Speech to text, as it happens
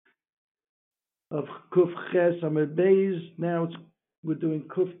of Kuf Ches Amid Beis. Now we're doing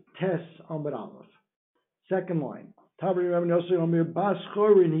Kuf Tes Amid Aleph. Second line. Tabri Rabbi Yosef Amir Bas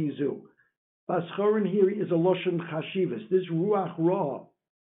Chorin Hizu. Bas Chorin here is a Loshen Chashivas. This Ruach Ra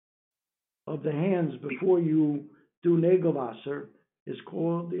of the hands before you do Negel Vaser is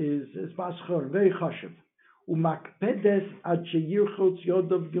Bas Chorin, very Chashiv. Umakpedes ad sheyirchotz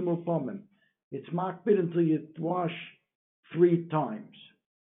yodov gimel pomim. It's makpid until you wash 3 times.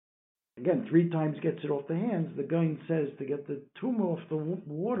 Again, 3 times gets it off the hands. The Gaon says to get the tumor off the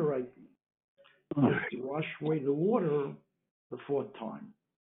water, I just wash away the water the 4th time.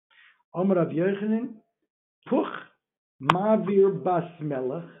 Amar Rav Yochanan, puch mavir bas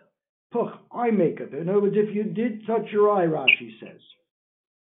melech, puch, eye makeup. In other words, if you did touch your eye, Rashi says,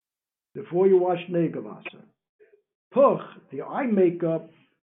 before you wash Negavaser, puch, the eye makeup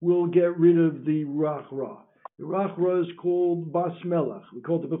will get rid of the Ruach Ra. The Ruach Ra is called Bas Melech. We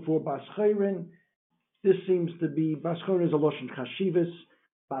called it before Bas Chayrin. This seems to be, Bas Chayrin is a Loshen Chashivas.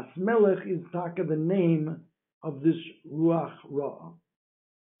 Bas Melech is taka the name of this Ruach Ra.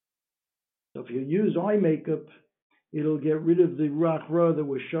 So if you use eye makeup, it'll get rid of the Ruach Ra that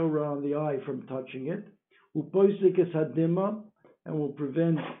was shora on the eye from touching it. Upoisik es hadima, and will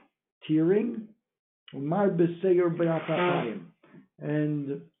prevent tearing. Umar b'seir b'rafafayim.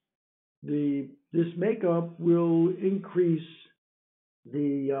 And this makeup will increase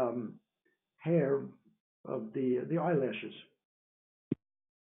the hair of the eyelashes.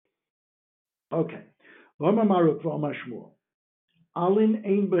 Okay. Alin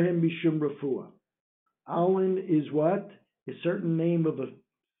ein behem mishum refuah. Alin is what? A certain name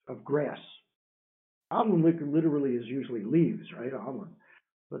of grass. Alin literally is usually leaves, right? Alin.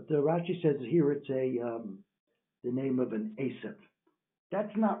 But Rashi says here it's the name of an asip.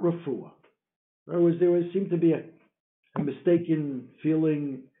 That's not refuah. In other words, there seemed to be a mistaken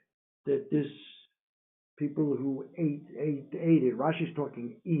feeling that this people who ate it. Rashi's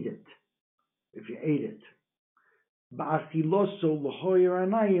talking eat it. If you ate it,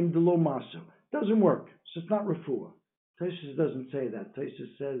 doesn't work. So it's not refuah. Taisus doesn't say that.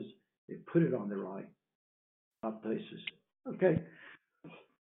 Taisus says they put it on their eye. Not Taisus. Okay,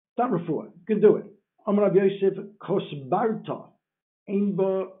 it's not refuah. You can do it. Amar Rabbi Yosef kosbarta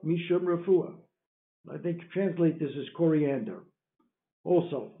einba mishum refuah. I think translate this as coriander.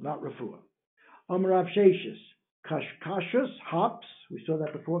 Also, not refuah. Amar Rav Sheshes, kashkashas, hops. We saw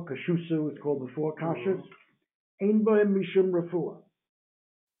that before. Kashusa was called before kashas. Ein bohem mishum refuah.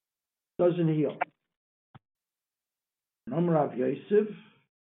 Doesn't heal. Amar Rav Yosef,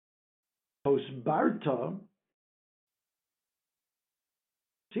 kosbarta.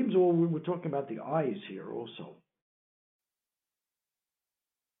 Seems all we're talking about the eyes here also.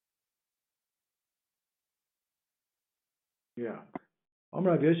 Yeah.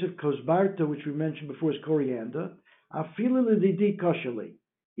 Amar Rav Yosef kosbarta, which we mentioned before, is coriander. Afilu l'didi kashali.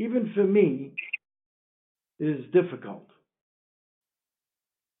 Even for me, it is difficult.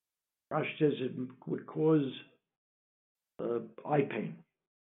 Rashi says it would cause eye pain.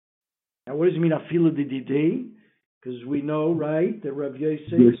 Now, what does it mean afilu l'didi? Because we know, right, that Rav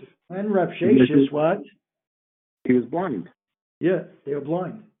Yosef and Rav Sheshes, what? He was blind. Yeah, they were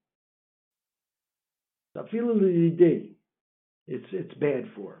blind. Afilu l'didi. It's bad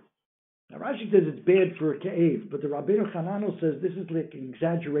for. Now Rashi says it's bad for a cave, but the Rabbeinu Hananel says this is like an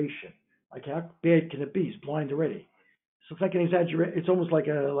exaggeration. Like how bad can it be? He's blind already. So it's like an exaggeration. It's almost like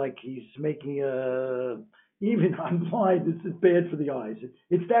he's making even I'm blind. It's bad for the eyes.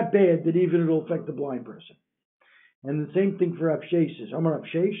 It's that bad that even it'll affect the blind person. And the same thing for Rav Sheshes. Amar Rav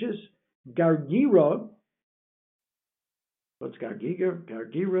Sheshes, Gargira. What's Gargira?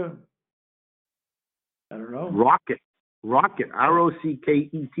 Gargira. I don't know. Rocket,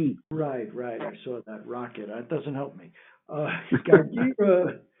 R-O-C-K-E-T. Right. I saw that rocket. That doesn't help me.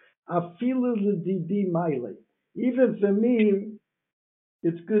 Gargira, afilu l'didi maili. Even for me,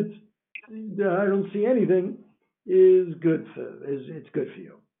 it's good. I don't see anything. It's good for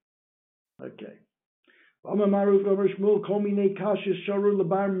you. Okay.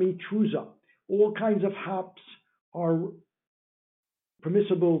 All kinds of hops are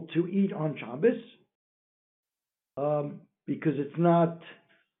permissible to eat on Shabbos. Because it's not,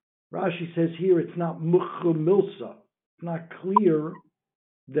 Rashi says here, it's not mucha milsa. It's not clear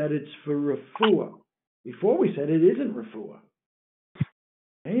that it's for refuah. Before we said it isn't refuah.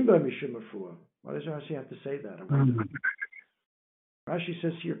 Anybody mishum refuah. Why does Rashi have to say that? Rashi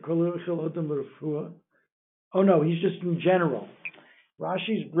says here, refuah. Oh no, he's just in general.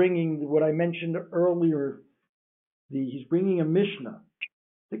 Rashi's bringing what I mentioned earlier. He's bringing a Mishnah.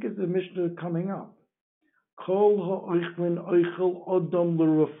 I think it's the Mishnah coming up. Kol ha'oichlin oichel odom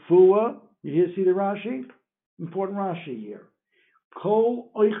l'refuah You here see the Rashi? Important Rashi here.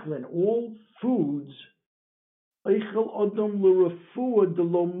 Kol oichlin, all foods, oichel adam l'refuah de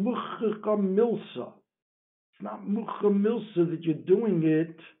lo muchacha milsa. It's not mucha milsa that you're doing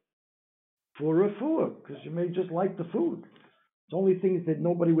it for refuah, because you may just like the food. It's only things that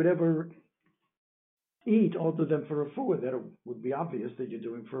nobody would ever eat other than for refuah that it would be obvious that you're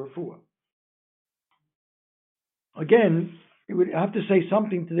doing for refuah. Again, you would have to say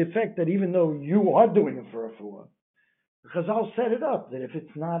something to the effect that even though you are doing it for refuah, Chazal set it up that if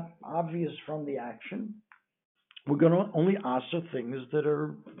it's not obvious from the action, we're going to only answer things that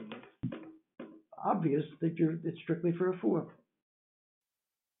are obvious that it's strictly for refuah.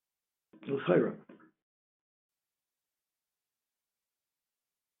 L'chayra.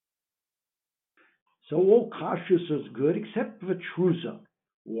 So all kashrus is good except for truza.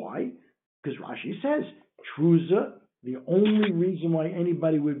 Why? Because Rashi says truza, the only reason why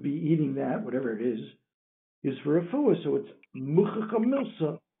anybody would be eating that, whatever it is for refuah. So it's muchacha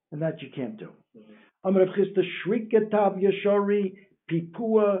milsa, and that you can't do. Amar Chisda shrika tav yashari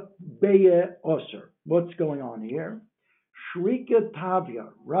pipua beye oser. What's going on here? Shrika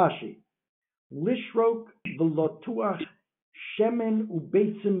tavya, Rashi, lishrok v'lotuach shemen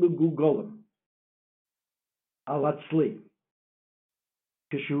ubeitzim megugolim alatzli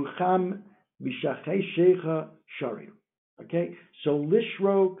kishucham v'shachei shecha shari. Okay, so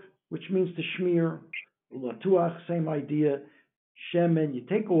lishrok, which means to smear, latuach, same idea, shemen, you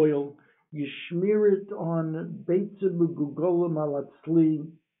take oil, you smear it on beitzim megugolim alatzli,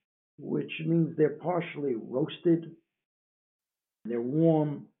 which means they're partially roasted, they're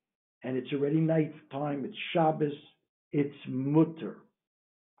warm, and it's already night time, it's Shabbos, it's mutter.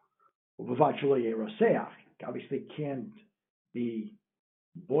 Obviously can't be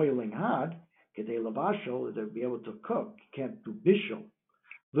boiling hot, kedei lavashal, to be able to cook, can't do bishul.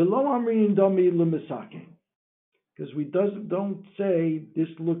 V'lo amrin domi l'misaken, because we don't say this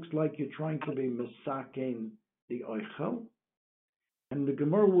looks like you're trying to be misaken the oichel. And the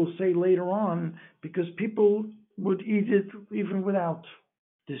Gemara will say later on, because people would eat it even without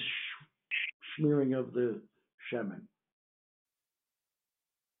this smearing of the shemen.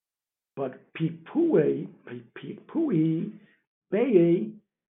 But pipui, beye,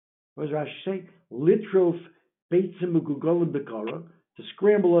 what does Rashi say? Litrof beitzim ugugolim bekara, to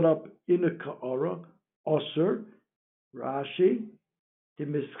scramble it up in a ka'ara, osir, Rashi, the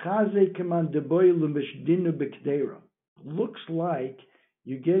mischaze keman deboy l'mishdinu b'kdeira. Looks like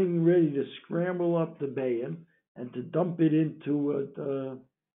you're getting ready to scramble up the bayan and to dump it into a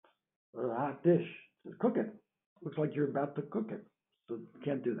hot dish to cook it. Looks like you're about to cook it, so you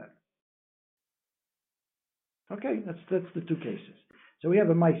can't do that. Okay, that's the two cases. So we have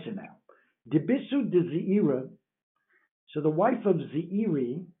a Maisa now. Debisu de Zeira. So the wife of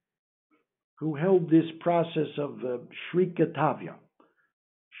Zeiri, who held this process of Shrika Tavya,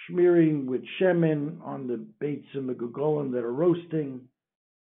 smearing with shemen on the beitzim megugolim that are roasting,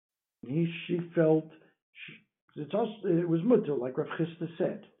 she felt it was mutter, like Rav Chisda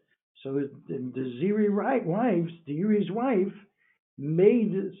said. So the Zeiri's wife,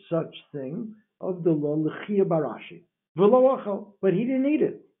 made such thing of the lo l'chia barashi, but he didn't eat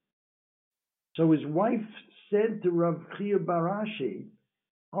it. So his wife said to Rav Chia Barashi,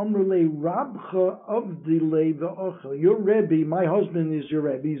 Amrle Rabcha of the Leva Ochel, your Rebbe, my husband is your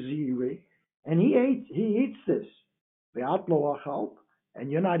Rebbe, Ziri, and he eats this. Ve'atlo achal,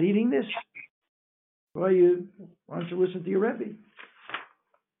 and you're not eating this? Why don't you listen to your Rebbe?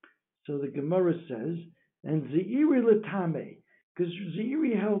 So the Gemara says, and Zeiri letame, because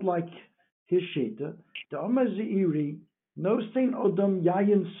Zeiri held like his shita, the Amma Zeiri, no stein odam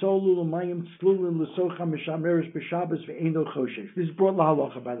yayin solu l'mayim tzlulin l'socha mishameres b'Shabbos ve'eno choshesh. This is brought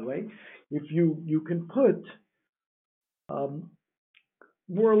lahalacha, by the way. If you can put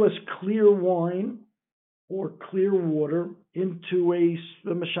more or less clear wine or clear water into a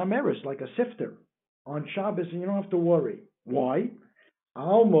mishameres, like a sifter, on Shabbos, and you don't have to worry. Why?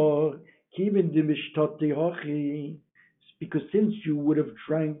 Alma kivin dimishtati hachi, because since you would have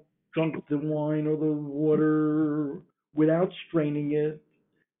drunk the wine or the water without straining it,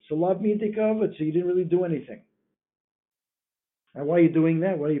 so lav midik of it, so you didn't really do anything. And why are you doing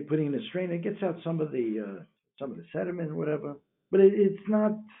that? Why are you putting in a strainer? It gets out some of the sediment or whatever, but it's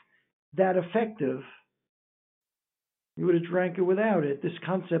not that effective. You would have drank it without it. This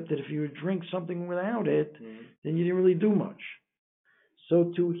concept that if you would drink something without it, then you didn't really do much.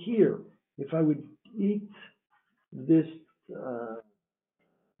 So to here, if I would eat these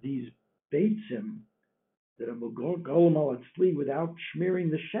beitzim that are golem al atzli without smearing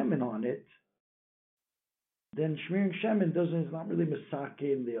the shemen on it, then smearing shemen is not really misake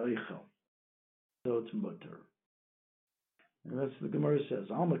in the oichel. So it's mutter. And that's what the Gemara says.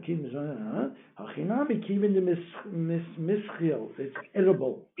 Alma kivin hachinami kivin the mischil. It's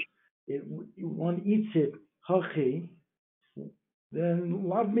edible. One eats it hachi. Then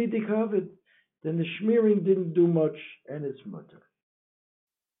lav midikavid. Then the schmearing didn't do much, and it's mutter.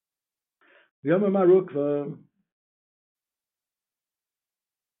 V'yom marukva.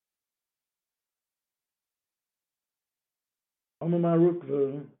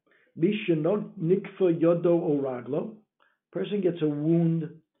 Amamarukva. Mishanot nikfa yodo oraglo. Person gets a wound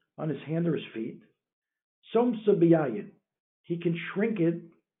on his hand or his feet. Somsa biyayin. He can shrink it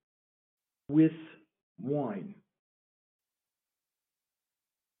with wine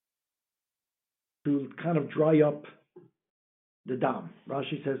to kind of dry up the dam.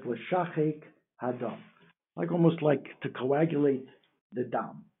 Rashi says l'shachek hadam, almost like to coagulate the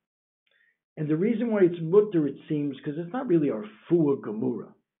dam. And the reason why it's mutter, it seems, because it's not really a refuah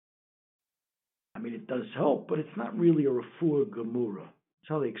gemura. I mean, it does help, but it's not really a refuah gemura. That's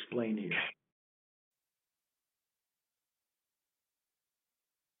how they explain here.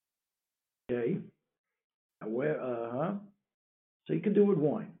 Okay. So you can do it with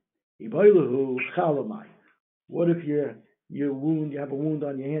wine. What if you have a wound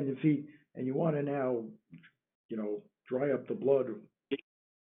on your hand and feet, and you want to now, dry up the blood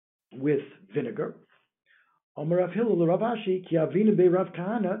with vinegar? Rav Hillel Rav Ashi, ki avinu be Rav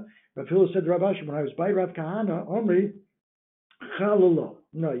Kahana. Rav Hillel said to Rav Ashi, when I was by Rav Kahana, Omri chalalo.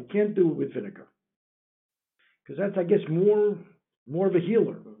 No, you can't do it with vinegar, because that's, I guess, more of a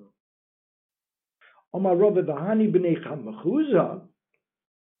healer. Omar Rav Bahani b'nei Mechuza.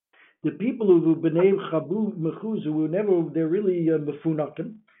 The people who b'nei Chabu Mechuza, they're really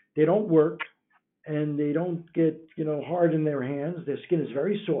mefunakim. They don't work, and they don't get hard in their hands. Their skin is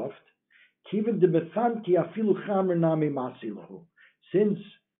very soft. Since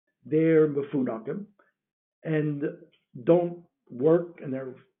they're mefunakim and don't work, and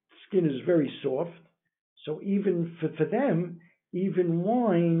their skin is very soft, so even for them, even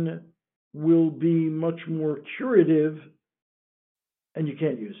wine will be much more curative, and you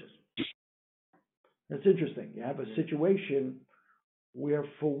can't use it. That's interesting. You have a situation where,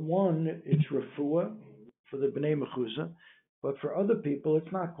 for one, it's refuah for the b'nei mechuza, but for other people,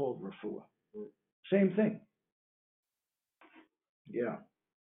 it's not called refuah. Same thing. Yeah.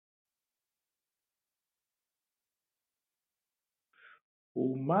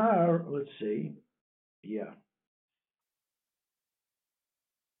 Umar, let's see. Yeah.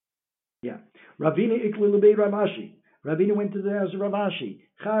 Yeah. Ravina ikli lebei Ravashi. Ravina went to the house of Ravashi.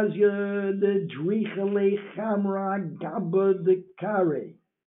 Chazia the drichale chamra gaba de kare.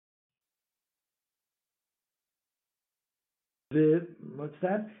 What's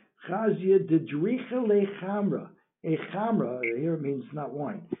that? Chazia de drichale chamra. A chamra here means not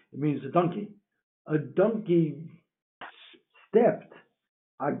wine. It means a donkey. A donkey stepped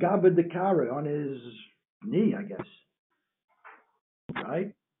agaba de kare on his knee, I guess.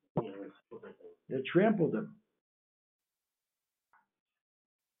 Right? They trampled him.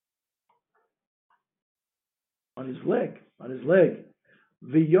 On his leg.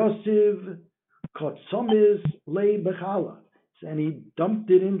 V'yosiv kotzomis lei bechala. And he dumped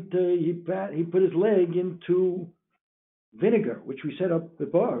it he put his leg into vinegar, which we said up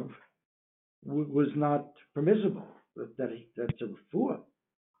above was not permissible. That's a refuah.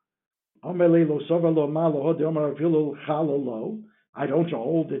 I don't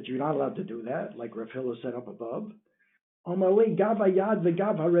hold that you're not allowed to do that, like Rav Hillel said up above.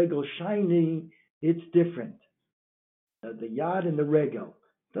 Shiny, it's different. The yad and the regel.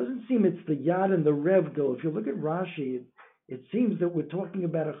 Doesn't seem it's the yad and the revgel. If you look at Rashi, it seems that we're talking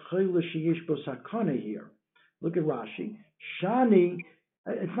about a chayla sheyesh bo sakana here. Look at Rashi. Shani,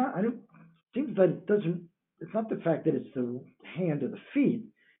 it's not. Seems that it doesn't. It's not the fact that it's the hand or the feet.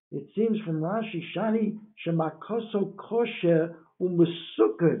 It seems from Rashi, Shani shemakoso kosher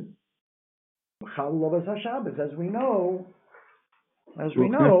u'mesuken. As we know,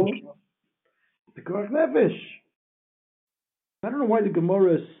 the Pikuach Nefesh. I don't know why the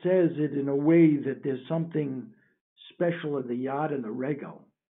Gemara says it in a way that there's something special in the yad and the regel.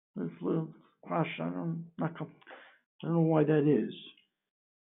 It's a little crash. I don't know why that is.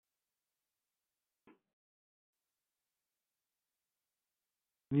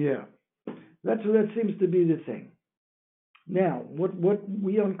 Yeah, that seems to be the thing. Now, what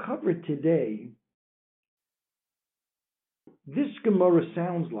we uncovered today, this Gemara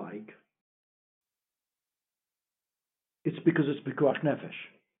sounds like it's because it's Pikuach Nefesh,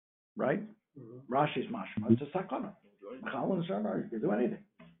 right? Mm-hmm. Rashi's mashma. It's a sakana. You can do anything,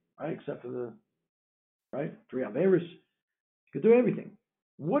 right? Except for the, right? 3 Averis. You can do everything.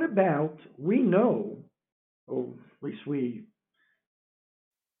 What about, we know, or at least we,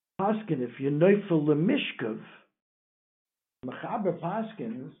 Paskin, if you're neufel lemishkav, Mechaber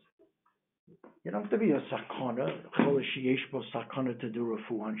Paskins, you don't have to be a sakana, cholish yeshbo sakana to do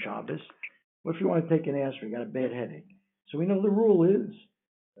refu on Shabbos. What if you want to take an aspirin, you got a bad headache? So we know the rule is,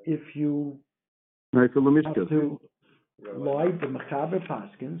 if you Right for have Lemishka. to lie the Mechaber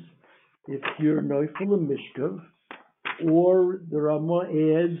Paskins, if you're neufel lemishkav, or the Rama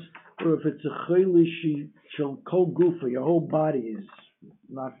adds, or if it's a cholish shel kol gufa, your whole body is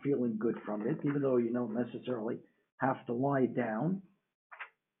not feeling good from it, even though you don't necessarily have to lie down.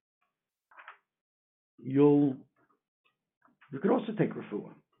 You could also take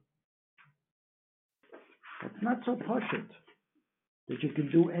refuah. It's not so pashut that you can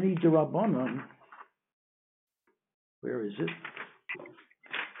do any derabanan. Where is it?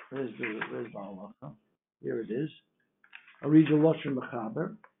 Where's the halacha? Here it is. I read the lashon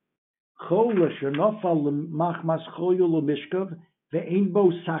mechaber. Chol shenafal machmas choyu lemishkav ve'ein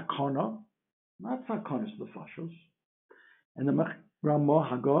bo sakana. Not sakanas lefashos. And the Ramah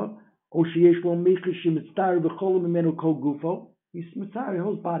Hagar, o sheyesh lo michli shemitzar v'chol mimenu kol gufo. He's mitzar, his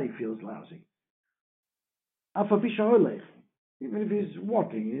whole body feels lousy. Afavisha holech. Even if he's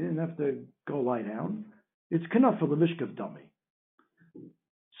walking, he didn't have to go lie down. It's kanaf for the mishkav dummy.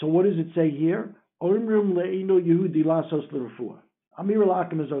 So what does it say here? Omrim le'ino Yehudi lasos l'refuah. Amir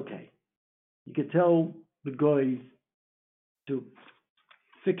al-Akim is okay. You could tell the guy to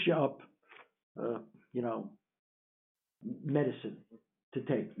fix you up, medicine to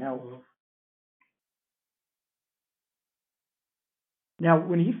take. Now,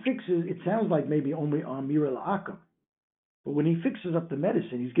 when he fixes, it sounds like maybe only Amir al-Akim. But when he fixes up the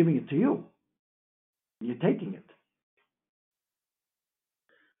medicine, he's giving it to you. You're taking it.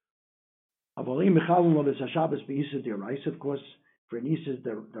 Of course, for an Isa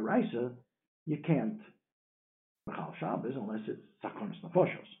Deraisa, you can't Mechal Shabbos unless it's Sakonis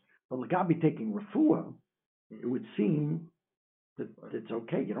Nefoshos. But Lagabi taking Refuah, it would seem that it's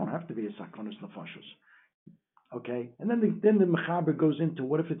okay. You don't have to be a Sakonis Nefoshos. Okay? And then the Mechaber goes into,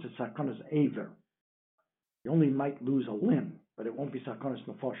 what if it's a Sakonis Aver? You only might lose a limb, but it won't be Sakonis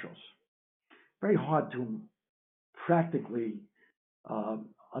Nefoshos. Very hard to practically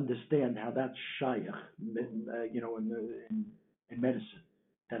understand how that's shaykh, in medicine,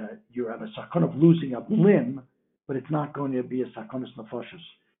 that you have a sakon of losing a limb, but it's not going to be a sakonis nefashos.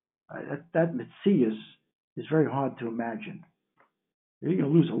 That mitzias is very hard to imagine. You're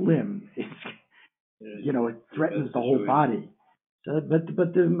going to lose a limb. It threatens the whole body. So, but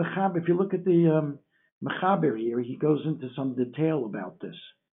the mechaber, if you look at the mechaber here, he goes into some detail about this,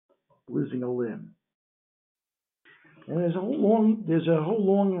 losing a limb. And there's a whole long.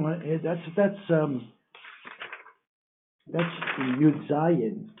 That's Yud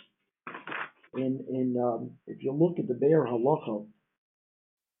Zayin. If you look at the Be'er Halacha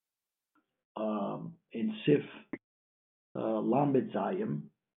in Sif Lamed Zayim,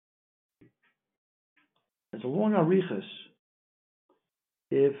 there's a long arichas.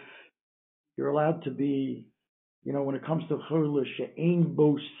 If you're allowed to be, when it comes to Chorla She'ein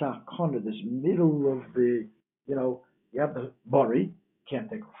Bo Sakana, this middle of the, you have the bari, can't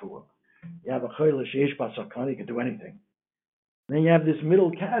take refuah. You have a chayla sheish basakana, you can do anything. And then you have this middle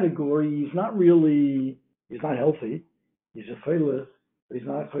category. He's not healthy. He's a chayla, but he's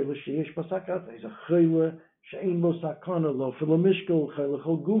not a chayla sheish basakana. He's a chayla she'ein basakana lo filamishkel chayla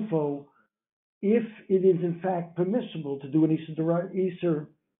chol gufo. If it is in fact permissible to do an Easter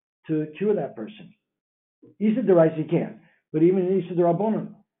to cure that person, Easter derice he can, but even an Easter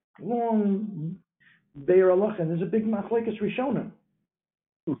derabonon, long Be'er Halacha, and there's a big machlekes rishonim.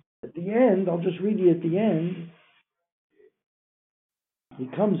 At the end, I'll just read you at the end,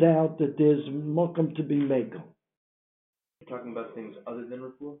 it comes out that there's mokum to be mekel. You're talking about things other than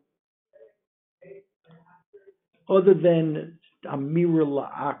refuah? Other than Amir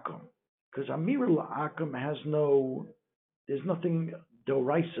La'akum. Because Amir La'akum has there's nothing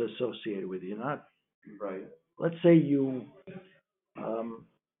doraisa associated with it. You're not, right. Let's say you,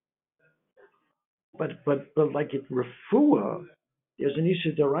 but like at refuah, there's an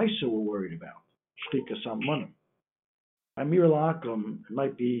Issa Deraisa we're worried about. Shtika Sammanim. Amir La'akum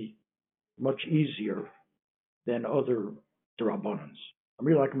might be much easier than other Derabanans.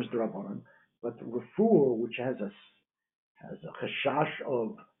 Amir La'akum is Derabanan, but the refuah, which has a chashash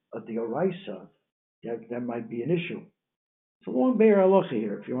of a Deraisa, that might be an issue. It's a long Be'er Halacha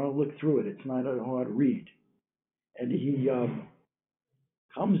here. If you want to look through it, it's not a hard read. And he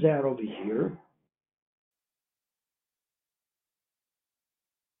comes out over here.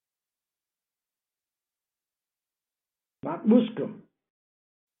 Not muskum.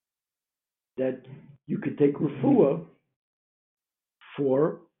 that you could take refuah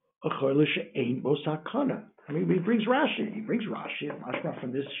for a chayla she'ein bo sakana. I mean, he brings Rashi. He brings Rashi, mashma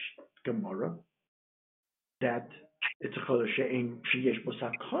from this Gemara, that it's a chayla she'ein sheyesh bo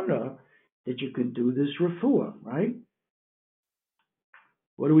sakana, that you can do this refuah, right?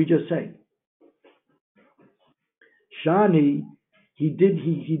 What do we just say? Shani, he did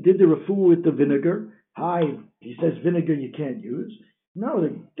the refuah with the vinegar. He says vinegar you can't use. No,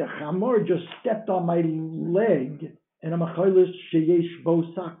 the chamor just stepped on my leg, and I'm a chaylish sheyesh bo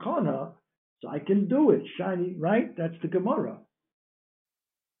sakana, so I can do it. Shani, right? That's the Gemara.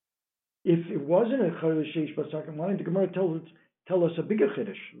 If it wasn't a chaylish sheyesh bo sakana, why didn't the Gemara tell us a bigger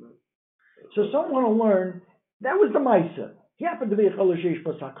chiddush? So some want to learn that was the Maisa. He happened to be a chaylish sheyesh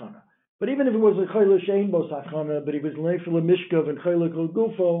bo sakana. But even if it was a chaylish she'ein bo sakana, but he was leifel mishkav and chaylik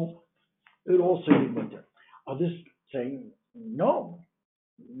gufo, it would also be mutter. Others saying no,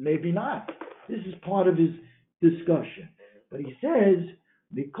 maybe not. This is part of his discussion. But he says,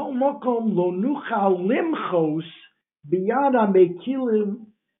 "Mikol mokom lo nuchal limchos biyada mekilim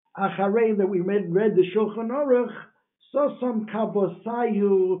acharei," that we read the Shulchan Aruch, sosam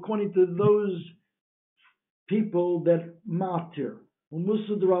kavosayu, according to those people that matir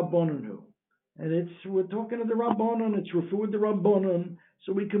umusad rabbananu, and we're talking to the rabbanon. It's refuah the rabbanon.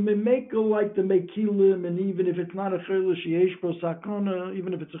 So we can make like the mekilim, and even if it's not a chayla sheyesh bo sakana,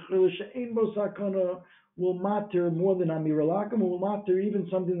 even if it's a chayla she'ein bo sakana, will matter more than amira lakum, will matter even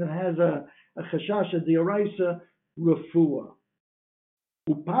something that has a chashash, a diaraisa, refuah.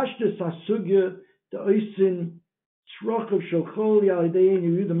 Upashtas hasugya the oisin tzrochav shalchol yalidein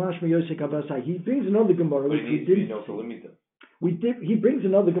yehuda mashma yosek abasai. He brings another gemara which we didn't. He brings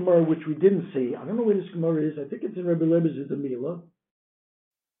another gemara which we didn't see. I don't know where this gemara is. I think it's in Rebbe Lebez's Mila.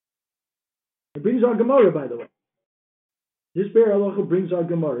 It brings our Gemara, by the way. This Be'er Halacha brings our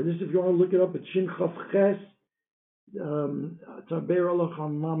Gemara. This, if you want to look it up, it's Shin Chaf Ches. It's our Be'er Halacha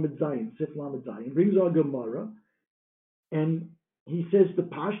on Lamed Zayin, Sif Lamed Zayin. It brings our Gemara, and he says the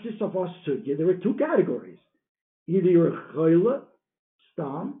Pashtus of Asugya, there are two categories. Either you're a Chayla,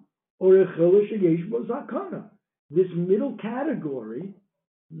 Stam, or a Chayla Sheyesh Bo Zakana. This middle category,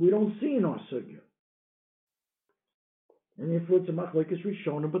 we don't see in Asugya. And therefore it's a machlekes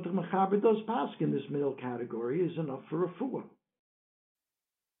rishonim, but the mechaber does pass in this middle category is enough for a refuah.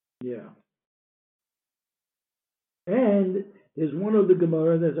 Yeah. And there's one other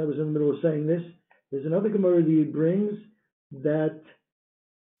Gemara, as I was in the middle of saying this, there's another Gemara that he brings that,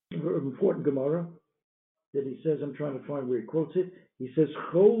 important Gemara, that he says, I'm trying to find where he quotes it, he says,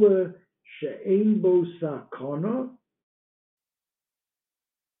 Chola she'ein bo sakana,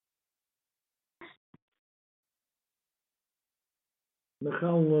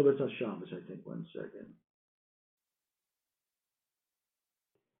 Mechal Lovetz HaShabbos, I think. 1 second.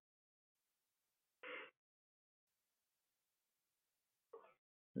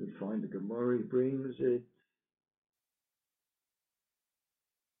 Let me find the Gemara. He brings it.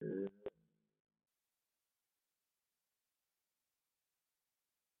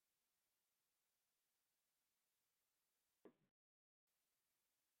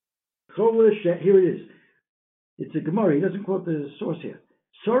 Here it is. It's a Gemara. He doesn't quote the source here.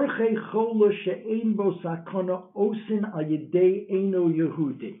 Sorchei chola she'ein bo sakana osin al yedei eino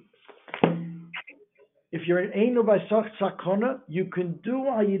Yehudi. If you're an eino by sakana, you can do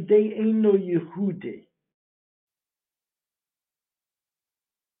al yedei eino Yehudi.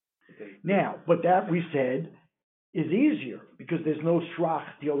 Now, but that we said is easier because there's no shrach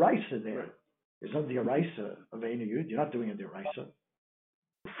dioraisa there. There's no dioraisa of eino Yehudi. You're not doing a dioraisa.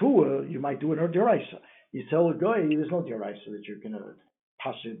 Fuah, you might do it in dioraisa. You tell a guy there's no dioraisa that you're going to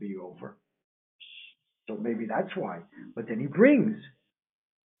possibly be over. So maybe that's why. But then he brings.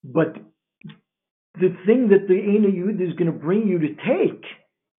 But the thing that the Eino Yehudi is going to bring you to take,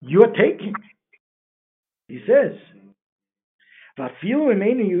 you're taking. He says, Vafilu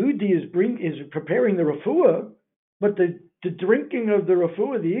Eino Yehudi is preparing the refuah, but the drinking of the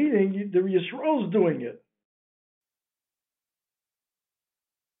refuah, the eating, the Yisrael's doing it.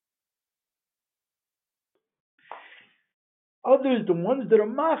 Others, the ones that are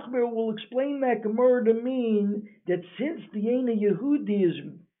machmir, will explain that Gemara to mean that since the Eino Yehudi is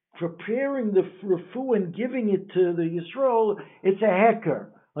preparing the refuah and giving it to the Yisrael, it's a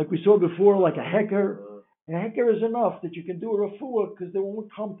heker. Like we saw before, like a heker. A heker is enough that you can do a refuah because they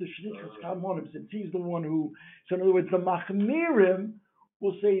won't come to shnichus kamonim since he's the one who. So in other words, the machmirim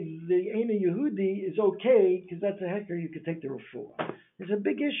will say the Eino Yehudi is okay because that's a heker. You can take the refuah. There's a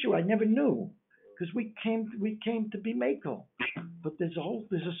big issue I never knew. Because we came to be Mekel, but there's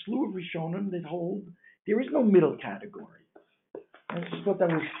a slew of Rishonim that hold there is no middle category. I just thought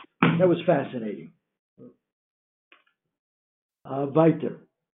that was fascinating. Weiter.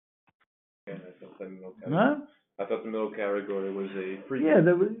 Yeah, I thought the middle Huh? category. I thought the middle category was a free. Yeah,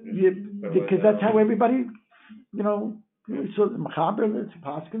 because that's how everybody, so the Machaber, it's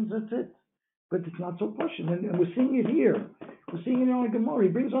Paskins, that's it. But it's not so pushing, and we're seeing it here. We're seeing it on Gemara. He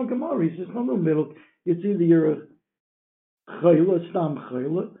brings on Gemara. He says, no middle. It's either you're a chayla, stam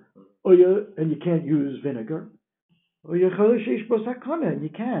chayla, or and you can't use vinegar, or you're chayla sheish bosakana, and you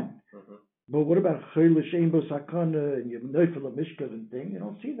can. Mm-hmm. But what about chayla shein bosakana, and you neufel a mishkav and thing? You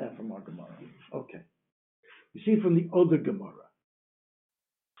don't see that from our Gemara. Okay. You see it from the other Gemara.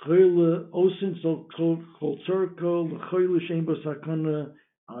 Chayla osin so kol circle, chayla shein bosakana,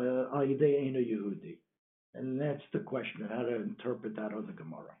 ayidei ein Yehudi. And that's the question, how to interpret that other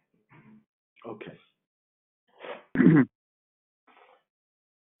Gemara. Okay.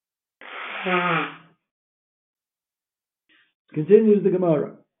 Continues the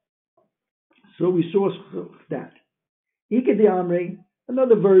Gemara. So we saw that. Ike de Amre,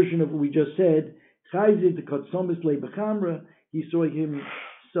 another version of what we just said, Chayzid the Kotsomis le Bechamra, he saw him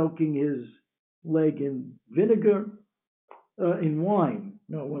soaking his leg in vinegar, in wine.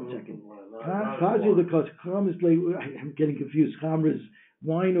 No, 1 second. Chayzid the Kotsomis le, I'm getting confused. Chamra is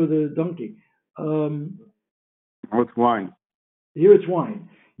wine or the donkey? What's wine? Here it's wine.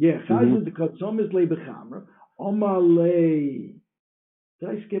 Yeah, Chayzid the Kotsomis le Bechamra, Omale. Did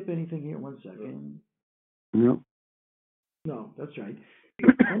I skip anything here? 1 second. No. No, that's right. Oh,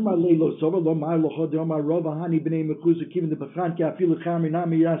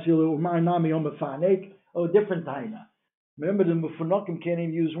 different taina. Remember, the Mefunakim can't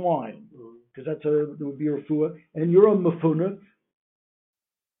even use wine because that would be a refuah. And you're a Mefuna.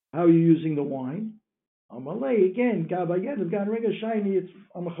 How are you using the wine? Amalei again. Gabayed of Gan Rega Shiny. It's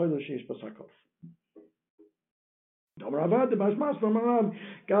Amachayla Sheish Basakov.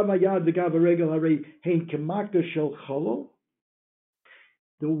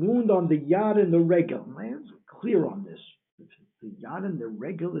 The wound on the yad and the regel. Man, it's clear on this. The yad and the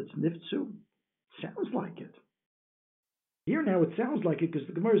regel, it's niftzu. Sounds like it. Here now it sounds like it because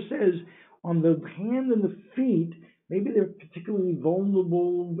the Gemara says on the hand and the feet, maybe they're particularly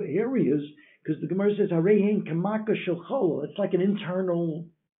vulnerable areas because the Gemara says harein kamaka shel chol. It's like an internal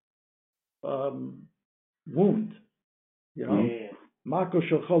wound. You know, mako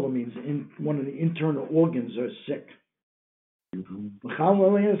shel chol means one of the internal organs are sick.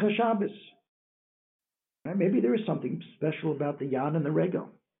 Right? Maybe there is something special about the yad and the regel.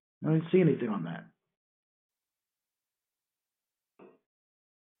 I didn't see anything on that.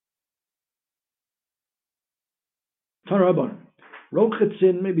 Tanraban.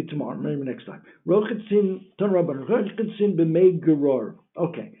 Rochetzin, maybe tomorrow, maybe next time. Rochetzin, Tanraban. Rochetzin b'mei.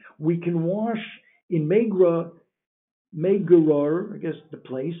 Okay, we can wash in Megror, I guess the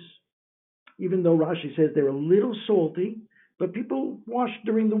place, even though Rashi says they're a little salty, but people wash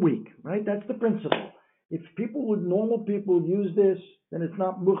during the week, right? That's the principle. If normal people would use this, then it's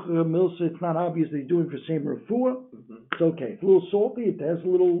not muchar milsa, it's not obvious they're doing for same refuah. Mm-hmm. It's okay. It's a little salty, it has a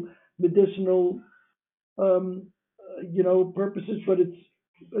little medicinal, purposes, but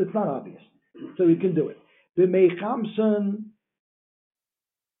it's not obvious. So you can do it. The Mechamson,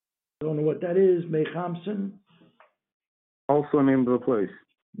 don't know what that is, Mechamson. Also name of the place.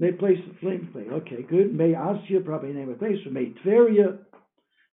 May place, okay, good. May Asya, probably name of a place. May Tveria.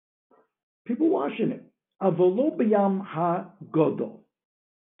 People washing it. Avolo b'yam ha-godol.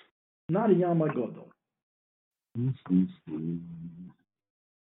 Not a yam ha-godol.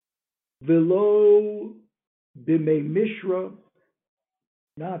 Velo b'mei mishra.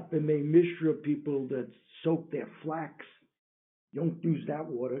 Not b'mei mishra, people that soak their flax. You don't use that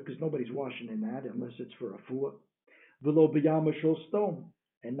water because nobody's washing in that unless it's for a fuah. Velo b'yam ha-shel stone.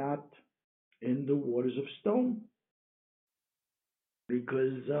 And not in the waters of stone.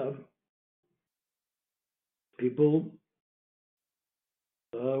 Because people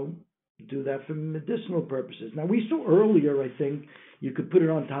do that for medicinal purposes. Now, we saw earlier, I think, you could put it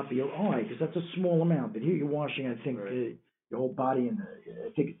on top of your eye, because that's a small amount. But here you're washing, I think, your whole body, and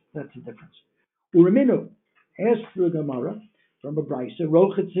I think that's the difference. Uraminu, asked the Gemara from a brisa,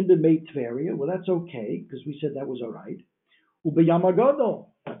 Rochetzin b'mei Tveria. Well, that's okay, because we said that was all right. Ubeyam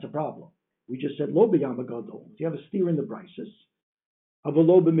hagadol, that's a problem. We just said lo beyam hagadol. If you have a steer in the brises,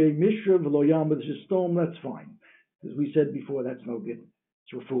 avalo b'mei mishra v'lo yam b'shistom, that's fine, because we said before that's no good.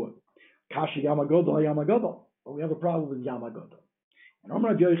 It's refuah. Kasha yam hagadol yam hagadol, but we have a problem with yam hagadol. And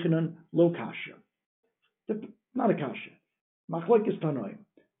Amar Yochanan lo kasha, not a kasha. Machlokes tanoim,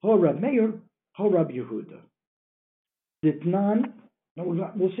 ho Rab Meir, ho Rab Yehuda. Ditnan. Now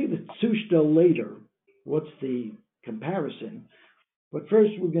we'll see the tzushta later. What's the comparison? But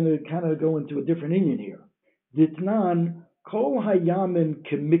first, we're going to kind of go into a different inyan here. Ditnan kol hayamim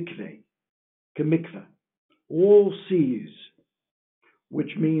kemikve, all seas,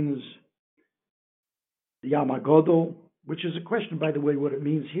 which means the Yam HaGadol, which is a question, by the way, what it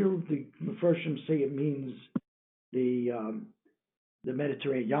means here. The Mefarshim say it means the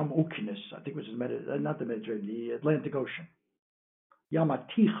Mediterranean, Yam Ukinis, I think, which is not the Mediterranean, the Atlantic Ocean. Yam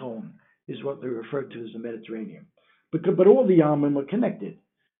HaTichon is what they refer to as the Mediterranean. But all the Yamim are connected.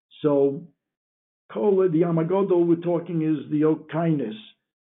 So, the Yam HaGadol we're talking is the Okinus,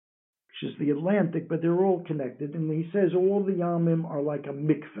 which is the Atlantic, but they're all connected. And he says all the Yamim are like a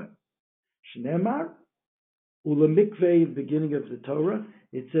mikveh. Shneimar, Ula mikveh, beginning of the Torah,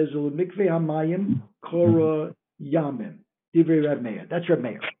 it says Ula mikveh hamayim kora yamim. Divrei Reb Meir. That's Reb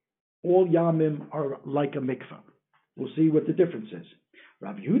Meir. All yamim are like a mikveh. We'll see what the difference is.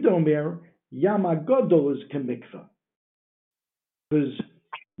 Rav Yehuda Omer, Yam HaGadol is kemikveh. Because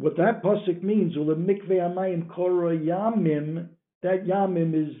what that pasuk means, Ula mikveh hamayim kora yamim, that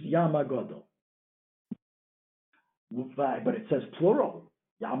yamim is Yam HaGadol. But it says plural,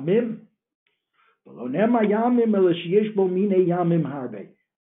 yamim. The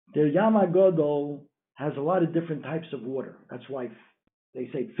Yam HaGadol has a lot of different types of water. That's why they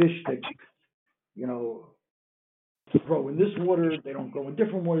say fish that, grow in this water, they don't grow in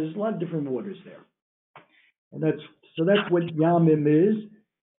different waters. There's a lot of different waters there. And that's what Yamim is.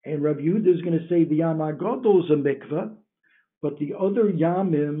 And Rabbi Yehuda is going to say the Yam HaGadol is a mikveh, but the other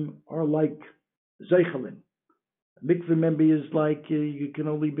Yamim are like Zeichelin. Mikveh, remember, is like you can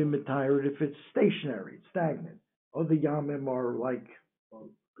only be metired if it's stationary, it's stagnant. Other Yamim are like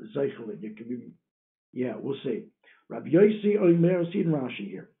Zeichelin. You can be, we'll see. Rabbi Yossi Omer, see in Rashi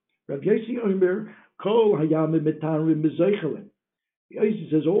here. Rabbi Yossi Omer, Kol Hayamim Metarim Zeichelin. Yossi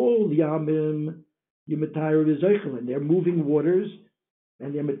says all the Yamim you metired is Zeichelin. They're moving waters,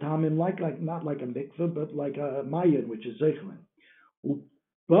 and they're metamim like not like a mikveh, but like a mayan, which is Zeichelin.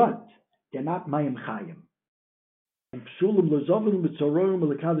 But they're not mayim chayim. By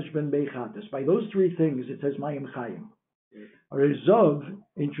those three things, it says Mayim Chayim. Or Zov,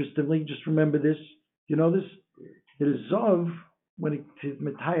 interestingly, just remember this. You know this? It is Zov, when it is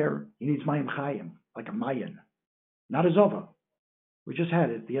Metayr, he needs Mayim Chayim, like a Mayan. Not a Zova. We just had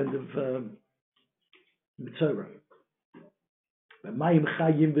it at the end of Mitzorah. But Mayim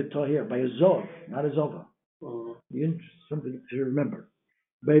Chayim v'Tohir, by a Zov, not a Zova. Something to remember.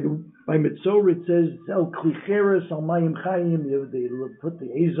 By Mitzorah it says El Klicheres al Mayim Chayim. They put the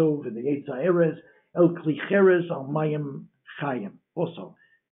Azov and the Eitzaeres El Klicheres al Mayim Chayim also.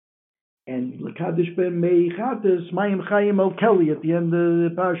 And Lekadosh ben Meichates Mayim Chayim El Kelly at the end of the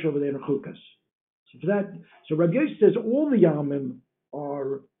parsha over there in Chukas. So for that, Rabbi Yossi says all the Yamim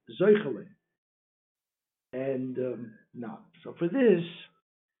are Zeichelin, and not. So for this,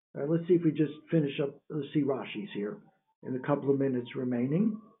 let's see if we just finish up. Let's see Rashi's here in a couple of minutes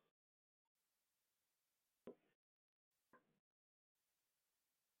remaining.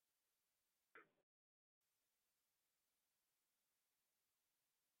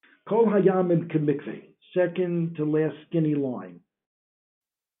 Kol hayamim kemikveh, second to last skinny line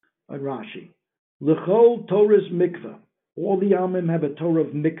on Rashi. L'chol Torah's mikveh, all the yamim have a Torah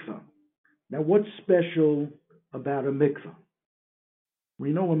of mikveh. Now what's special about a mikveh?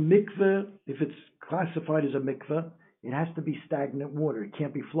 We know a mikveh, if it's classified as a mikveh, it has to be stagnant water. It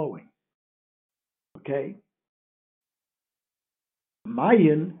can't be flowing. Okay?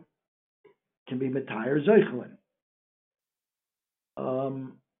 Mayan can be Metayr Zeichelin.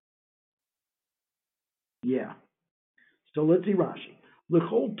 So let's see Rashi.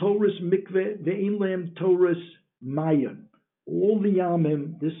 L'chol Torah's mikveh ve'in lehem Torah's Mayan. All the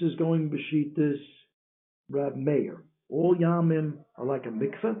Yamim, this is going B'shitas Rab Meir. All Yamim are like a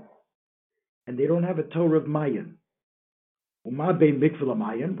mikveh, and they don't have a Torah of Mayan. Uma bein mikveh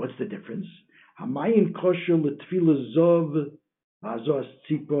l'mayan. What's the difference? Hamayin kosher l'tfila zov v'azos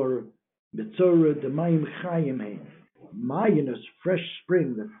tzipor mitzorah d'mayim chayim hein. Mayan is fresh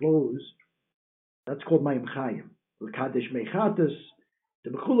spring that flows. That's called mayim chayim. L'kadesh meichatas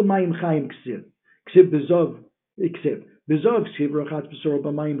t'bechula mayim chayim ksiv. Ksiv bezov ksiv. Bezov ksiv rachatz b'sorah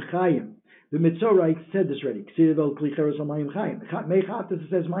b'mayim chayim. The mitzorah, I said this already. Ksiv el klicheres al mayim chayim. Meichatas it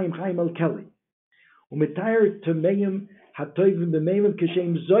says mayim chayim el keli. U'metayr t'meim hatoivim b'meim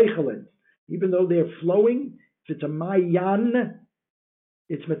kishem zoichelin. Even though they're flowing, if it's a mayan,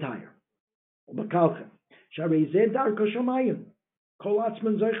 it's metayr. U'bakalchem. Sharei zeh darko shamayim. Kol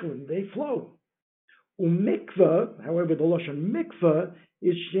atzman zoichelin. They flow. Umikvah, however, the lashon mikvah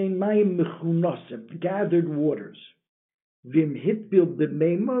is shein mayim mechunosim, gathered waters. Vim hitbil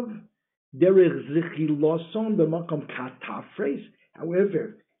b'meimav derech zichiloson b'makom katafres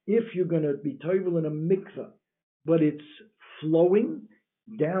However, if you're gonna be toivel in a mikveh, but it's flowing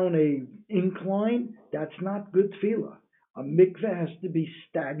down a incline, that's not good tefillah. A mikveh has to be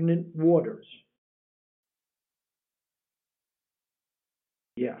stagnant waters.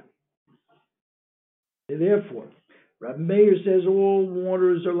 Yeah. Therefore, Rabbi Meir says all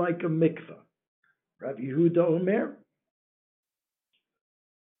waters are like a mikveh. Rabbi Yehuda Omer.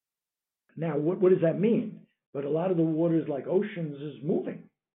 Now, what does that mean? But a lot of the waters, like oceans, is moving.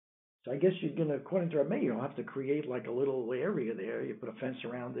 So I guess you're gonna, according to Rabbi Meir, you'll have to create like a little area there. You put a fence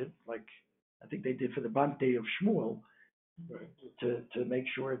around it, like I think they did for the Bante of Shmuel, to make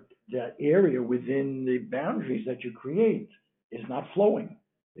sure that area within the boundaries that you create is not flowing;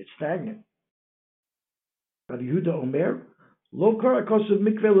 it's stagnant. Rabbi Yehuda Omer, lo karakos of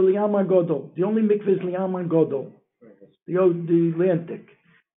mikveh liyama godol. The only mikveh is liyama godol, the Atlantic.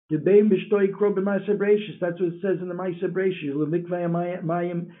 The beim b'shtoi kro b'ma'aser bereishis. That's what it says in the Ma'aser Bereishis. L'mikveh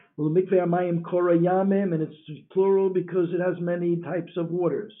hamayim kora yamim, and it's plural because it has many types of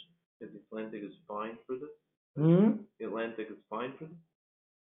waters. The Atlantic is fine for this? The Atlantic is fine for this?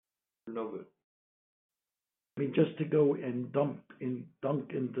 No good. I mean, just to go and dunk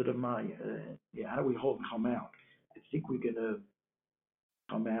into the Maya. How do we come out? I think we're gonna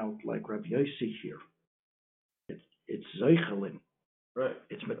come out like Rav Yossi here. It's zeichelin. Right.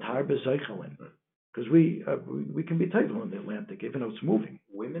 It's matar b'zeichelin. Because we can be toivel in the Atlantic, even though it's moving.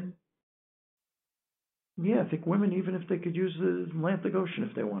 Women? Yeah, I think women, even if they could use the Atlantic Ocean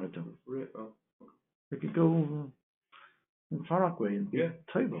if they wanted to. They could go in far away and be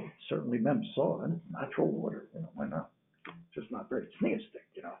toivel. Certainly men saw it. Natural water, why not? It's just not very sneistic,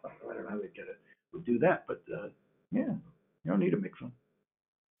 I don't know how they would do that, but you don't need a mikvah.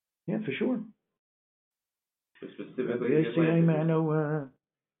 Yeah, for sure. Specifically, I know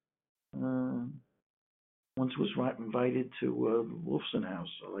once was invited to Wolfson House,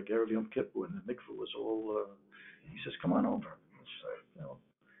 like Erev Yom Kippur, and the mikvah was all, he says, come on over.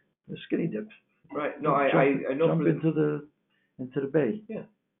 The skinny dip. Right, no, I know. Jump into the bay. Yeah,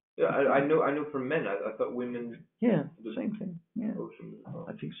 I know for men, I thought women. Yeah, same thing, yeah. Ocean.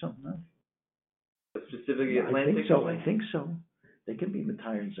 I think so, no. But specifically Atlantic? I think so. They can be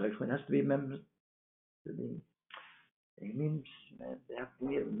Matai and Zeichel. It has to be members. It means they have to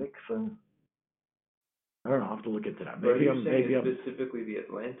be a mikvah. I don't know. I'll have to look into that. Maybe it's specifically the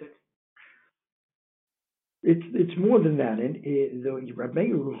Atlantic. It's more than that. And the Rabbi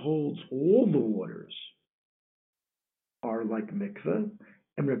Meir holds all the waters are like mikvah,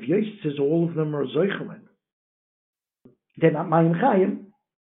 and Rav Yossi says all of them are zeichelin. They're not mayim chayim,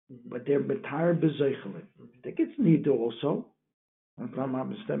 but they're matar b'zeichelin. I think it's nida also. If I'm not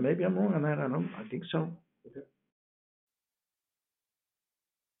mistaken, maybe I'm wrong on that. I think so. Okay.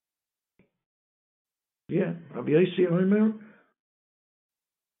 Yeah, Rabbi Yossi Omer.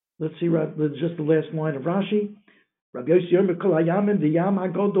 Let's see, just the last line of Rashi. Rabbi Yossi Omer kol hayamim v'yam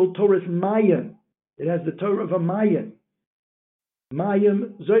hagodol Torah mayim. It has the Torah of a mayim.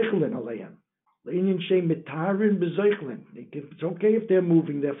 Mayim zeichelin aleim. Le'inyan shem mitarin b'zeichelin. It's okay if they're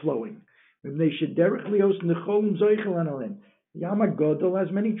moving, they're flowing. They should derech lios necholim zeichelin aleim. Yam hagodol has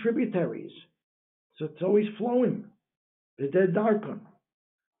many tributaries, so it's always flowing. They're darkon,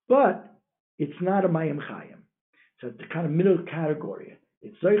 but it's not a mayim chayim. So it's the kind of middle category.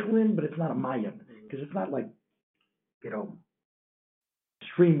 It's zeichelin, but it's not a mayim because it's not like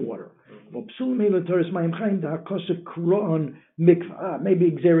stream water. Maybe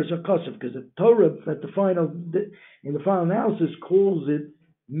Xeris HaKosov, because the Torah at in the final analysis calls it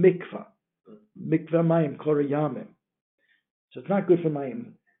mikvah. Mikvah mayim korayamim. So it's not good for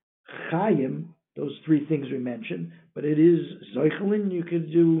mayim chayim, those three things we mentioned, but it is zeichelin. You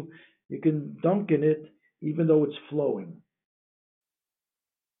can dunk in it even though it's flowing.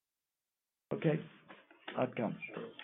 Okay, that comes.